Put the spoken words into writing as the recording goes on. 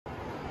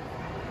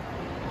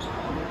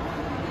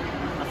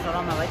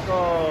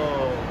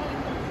Assalamualaikum.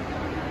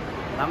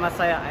 Nama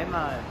saya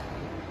Aiman.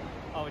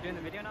 Oh, we're doing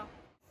the video now?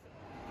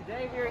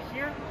 Today we are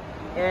here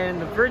in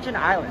the Virgin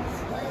Islands.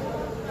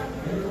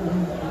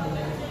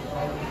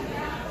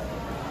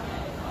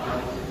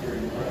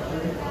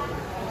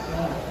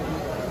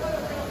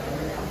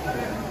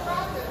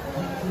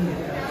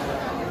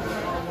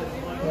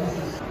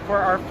 For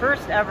our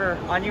first ever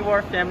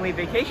Anuar family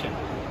vacation.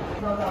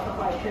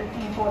 Flight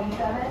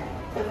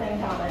 1547 to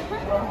St. Thomas.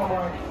 Welcome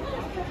aboard.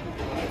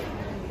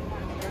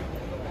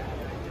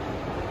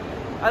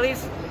 At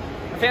least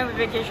a family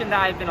vacation that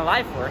I've been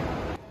alive for.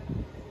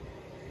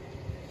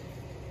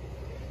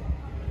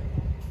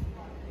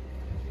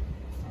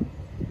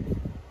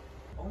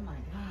 Oh my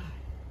god.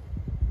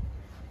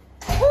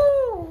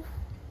 Woo!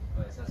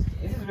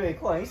 This is really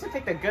cool. I used to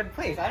pick a good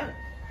place.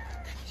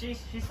 She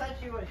said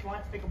she wanted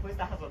to pick a place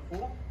that has a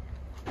pool.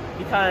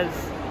 Because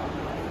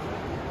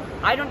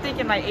I don't think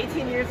in my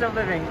 18 years of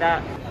living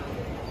that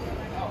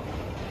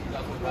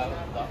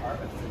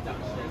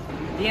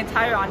the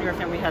entire Anuar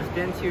family has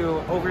been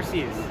to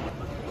overseas.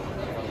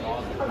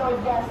 For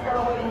those guests that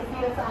are waiting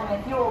seat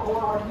assignments, you will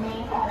board with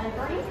me, cabin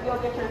 3. You'll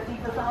get your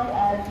seats assigned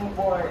as you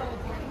board.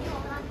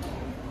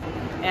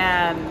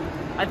 And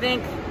I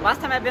think last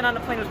time I've been on a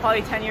plane was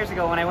probably 10 years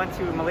ago when I went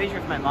to Malaysia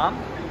with my mom.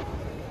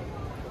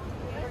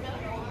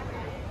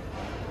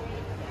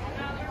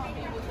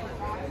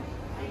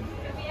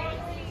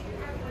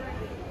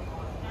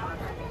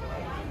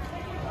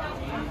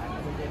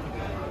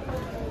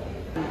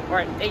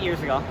 Or 8 years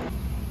ago.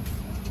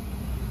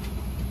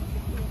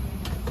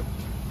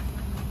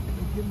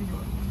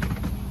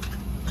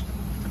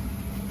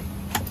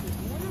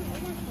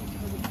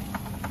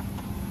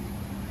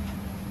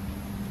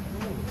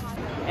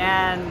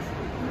 And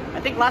I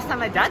think last time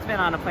my dad's been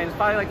on a plane was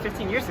probably like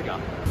 15 years ago.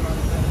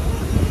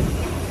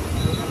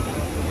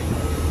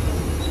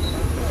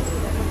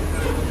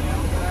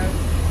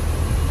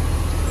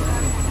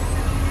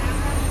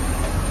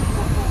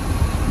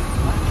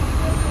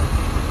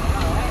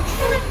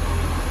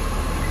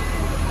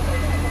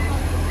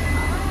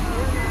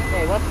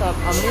 Hey, what's up?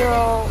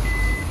 Amirul.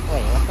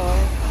 Wait, what's the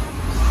word?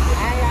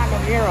 I am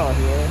Amirul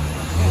here.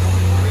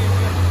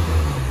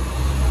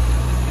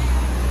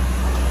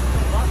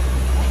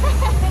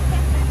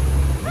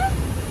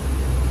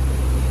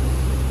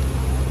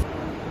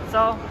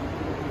 So,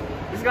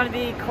 this is going to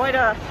be quite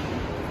a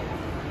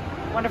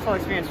wonderful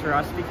experience for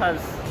us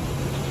because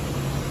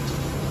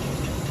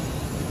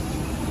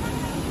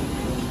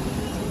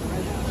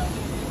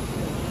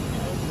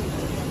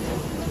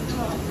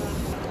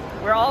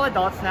we're all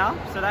adults now,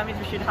 so that means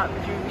we should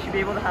be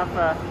able to have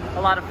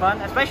a lot of fun,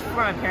 especially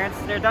for my parents.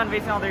 They're done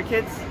raising all their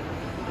kids,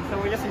 and so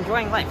we're just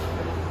enjoying life.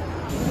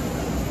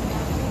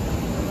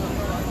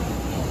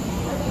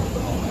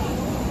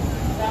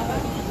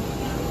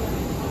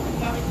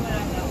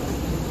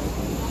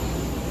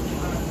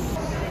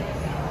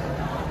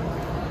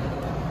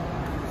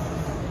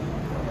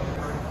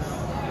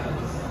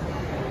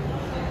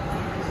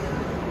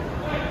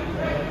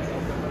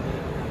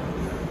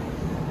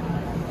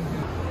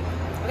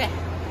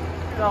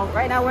 So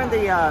right now we're in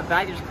the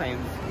baggage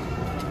claims.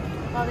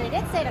 Well, they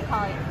did say to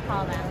call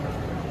them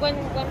when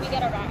we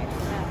get a ride.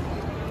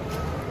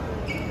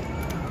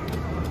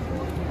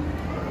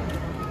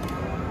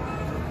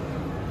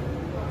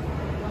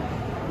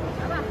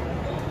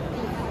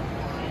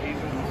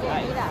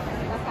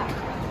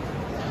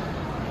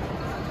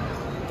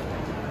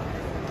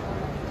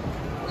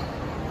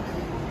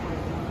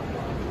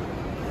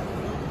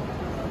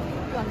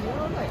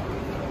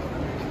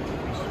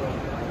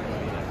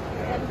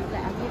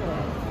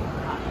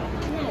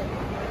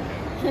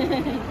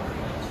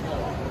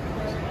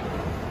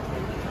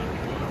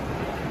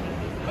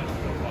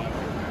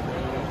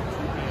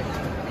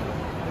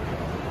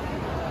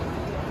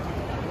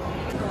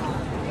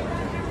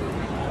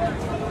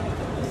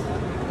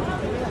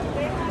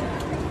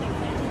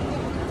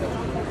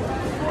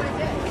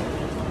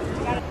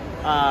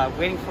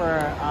 Waiting for,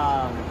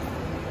 I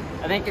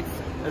think it's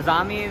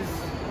Azami's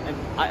and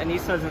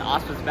Anisa's and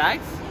Aspa's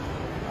bags.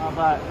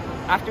 But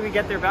after we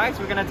get their bags,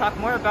 we're going to talk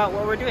more about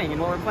what we're doing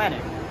and what we're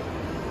planning.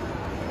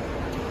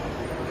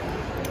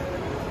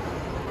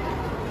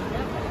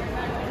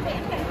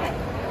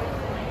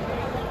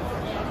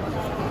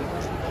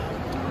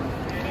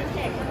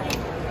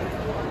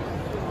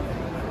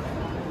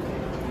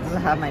 It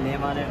doesn't have my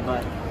name on it,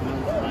 but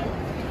it's fine.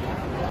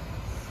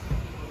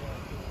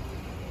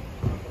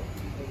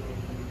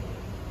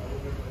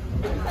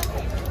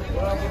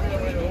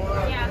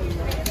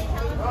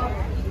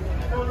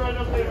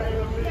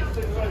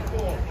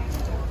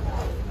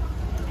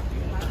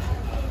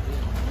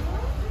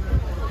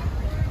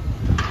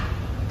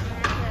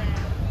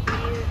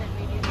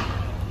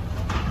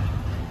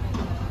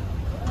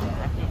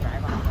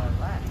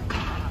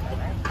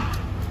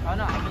 Oh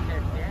no, I think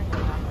they're there.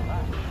 They're not the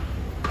left.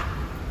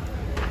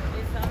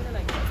 It sounded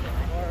like this.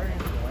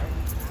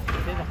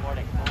 It is a Ford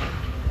Explorer.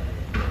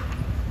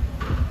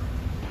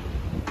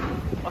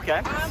 Okay.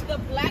 I'm the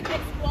Black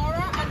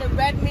Explorer and the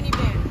red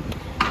minivan.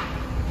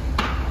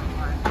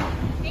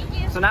 Thank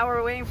you. So now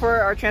we're waiting for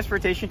our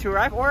transportation to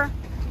arrive, or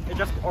it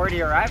just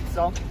already arrived,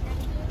 so.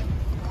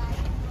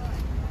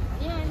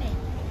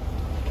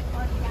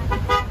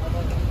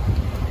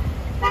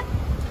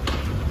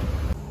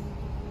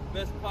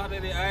 Best part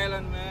of the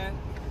island, man.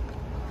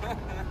 I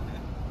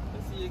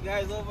see you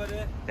guys over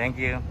there. Thank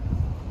you.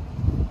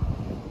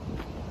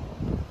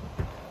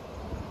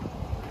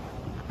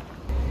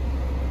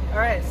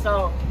 Alright,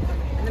 so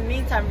in the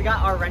meantime, we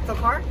got our rental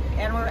car,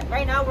 and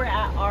right now we're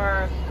at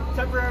our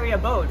temporary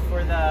abode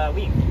for the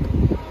week.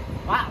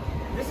 Wow,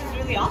 this is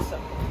really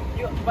awesome.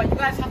 But you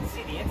guys have to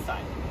see the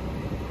inside.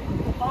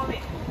 Follow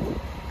me.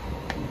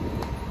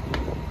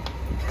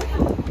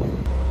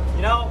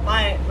 You know,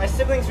 my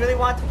siblings really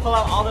want to pull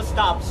out all the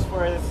stops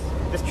for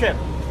this trip,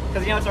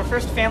 because you know it's our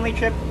first family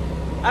trip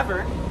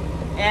ever,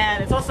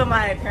 and it's also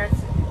my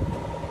parents'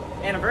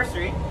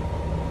 anniversary.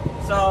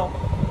 So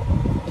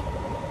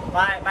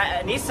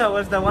my Nisa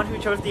was the one who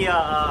chose the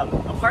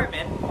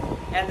apartment,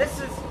 and this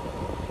is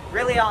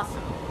really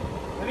awesome.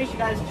 Let me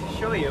guys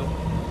show you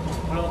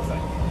what it looks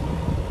like.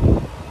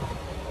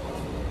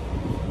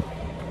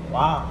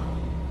 Wow.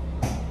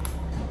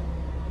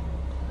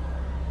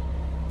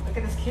 Look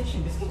at this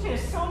kitchen. This kitchen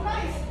is so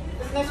nice.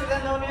 It's nicer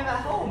than the one we have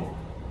at home.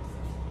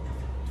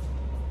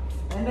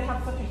 And they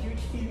have such a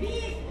huge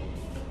TV.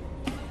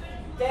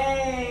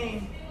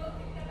 Dang.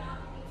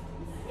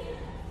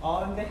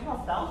 Oh, and they have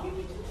a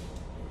balcony too.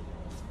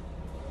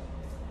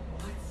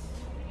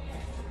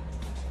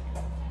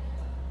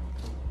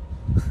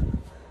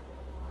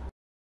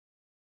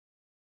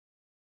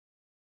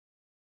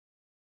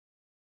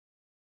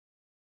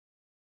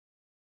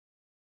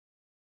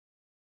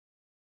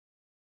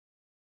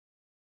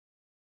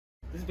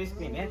 This is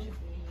basically a mansion.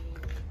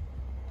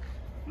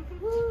 I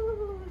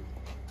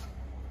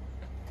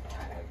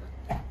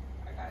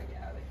gotta get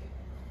out of here.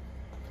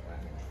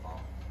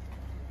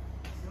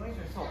 The ceilings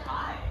are so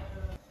high.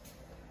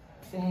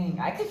 Dang,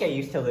 I could get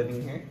used to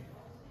living here.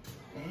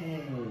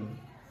 Dang.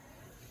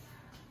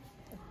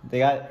 They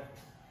got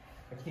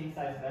a king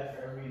size bed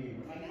for every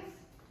room, I guess.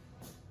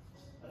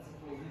 That's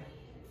cool.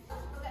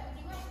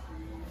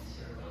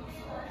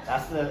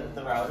 That's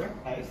the router.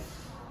 Nice.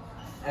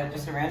 And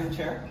just a random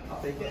chair.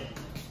 I'll take it.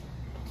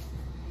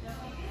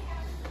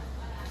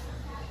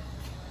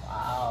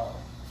 Wow.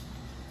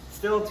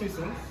 Still 2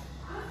 sinks.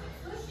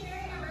 Who's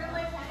sharing a room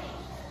with Penny?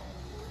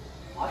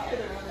 I'll share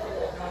the room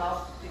with everyone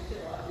else.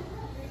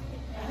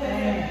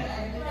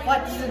 Dang.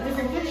 What? This is a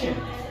different kitchen.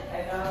 I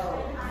know.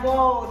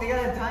 Whoa, they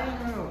got a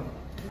dining room.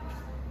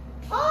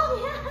 Oh,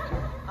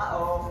 yeah.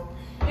 Uh-oh.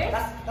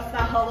 That's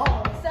not hello.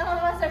 Some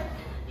of us are,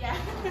 yeah.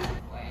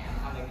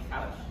 Wow, on the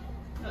couch.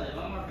 No, there's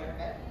one more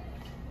bed.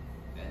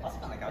 I'll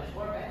sit on the couch.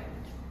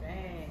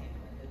 Dang.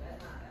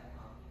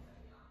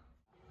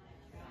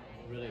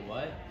 Really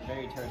what?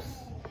 Very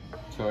terse.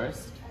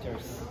 Tourist?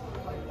 Terse.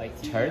 Like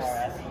Terse?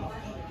 TRS.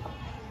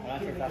 I'm not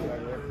sure if that's the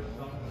right word.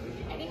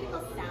 I think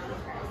people sound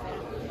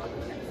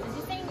terse. Is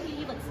you saying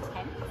he looks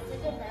tense?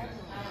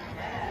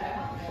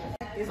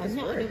 Is this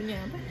word?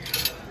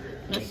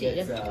 It's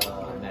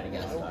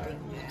Madagascar.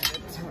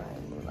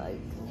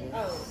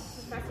 Oh,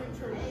 Professor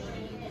Nurul.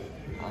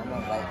 I don't know,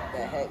 like the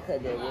heck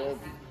could they would.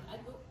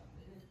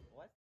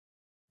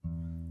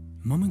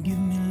 Mama, give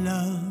me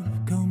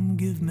love, come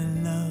give me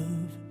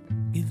love,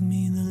 give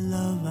me the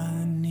love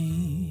I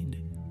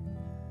need.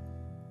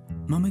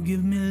 Mama,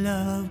 give me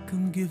love,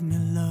 come give me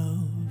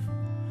love,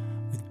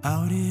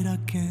 without it I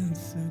can't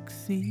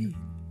succeed.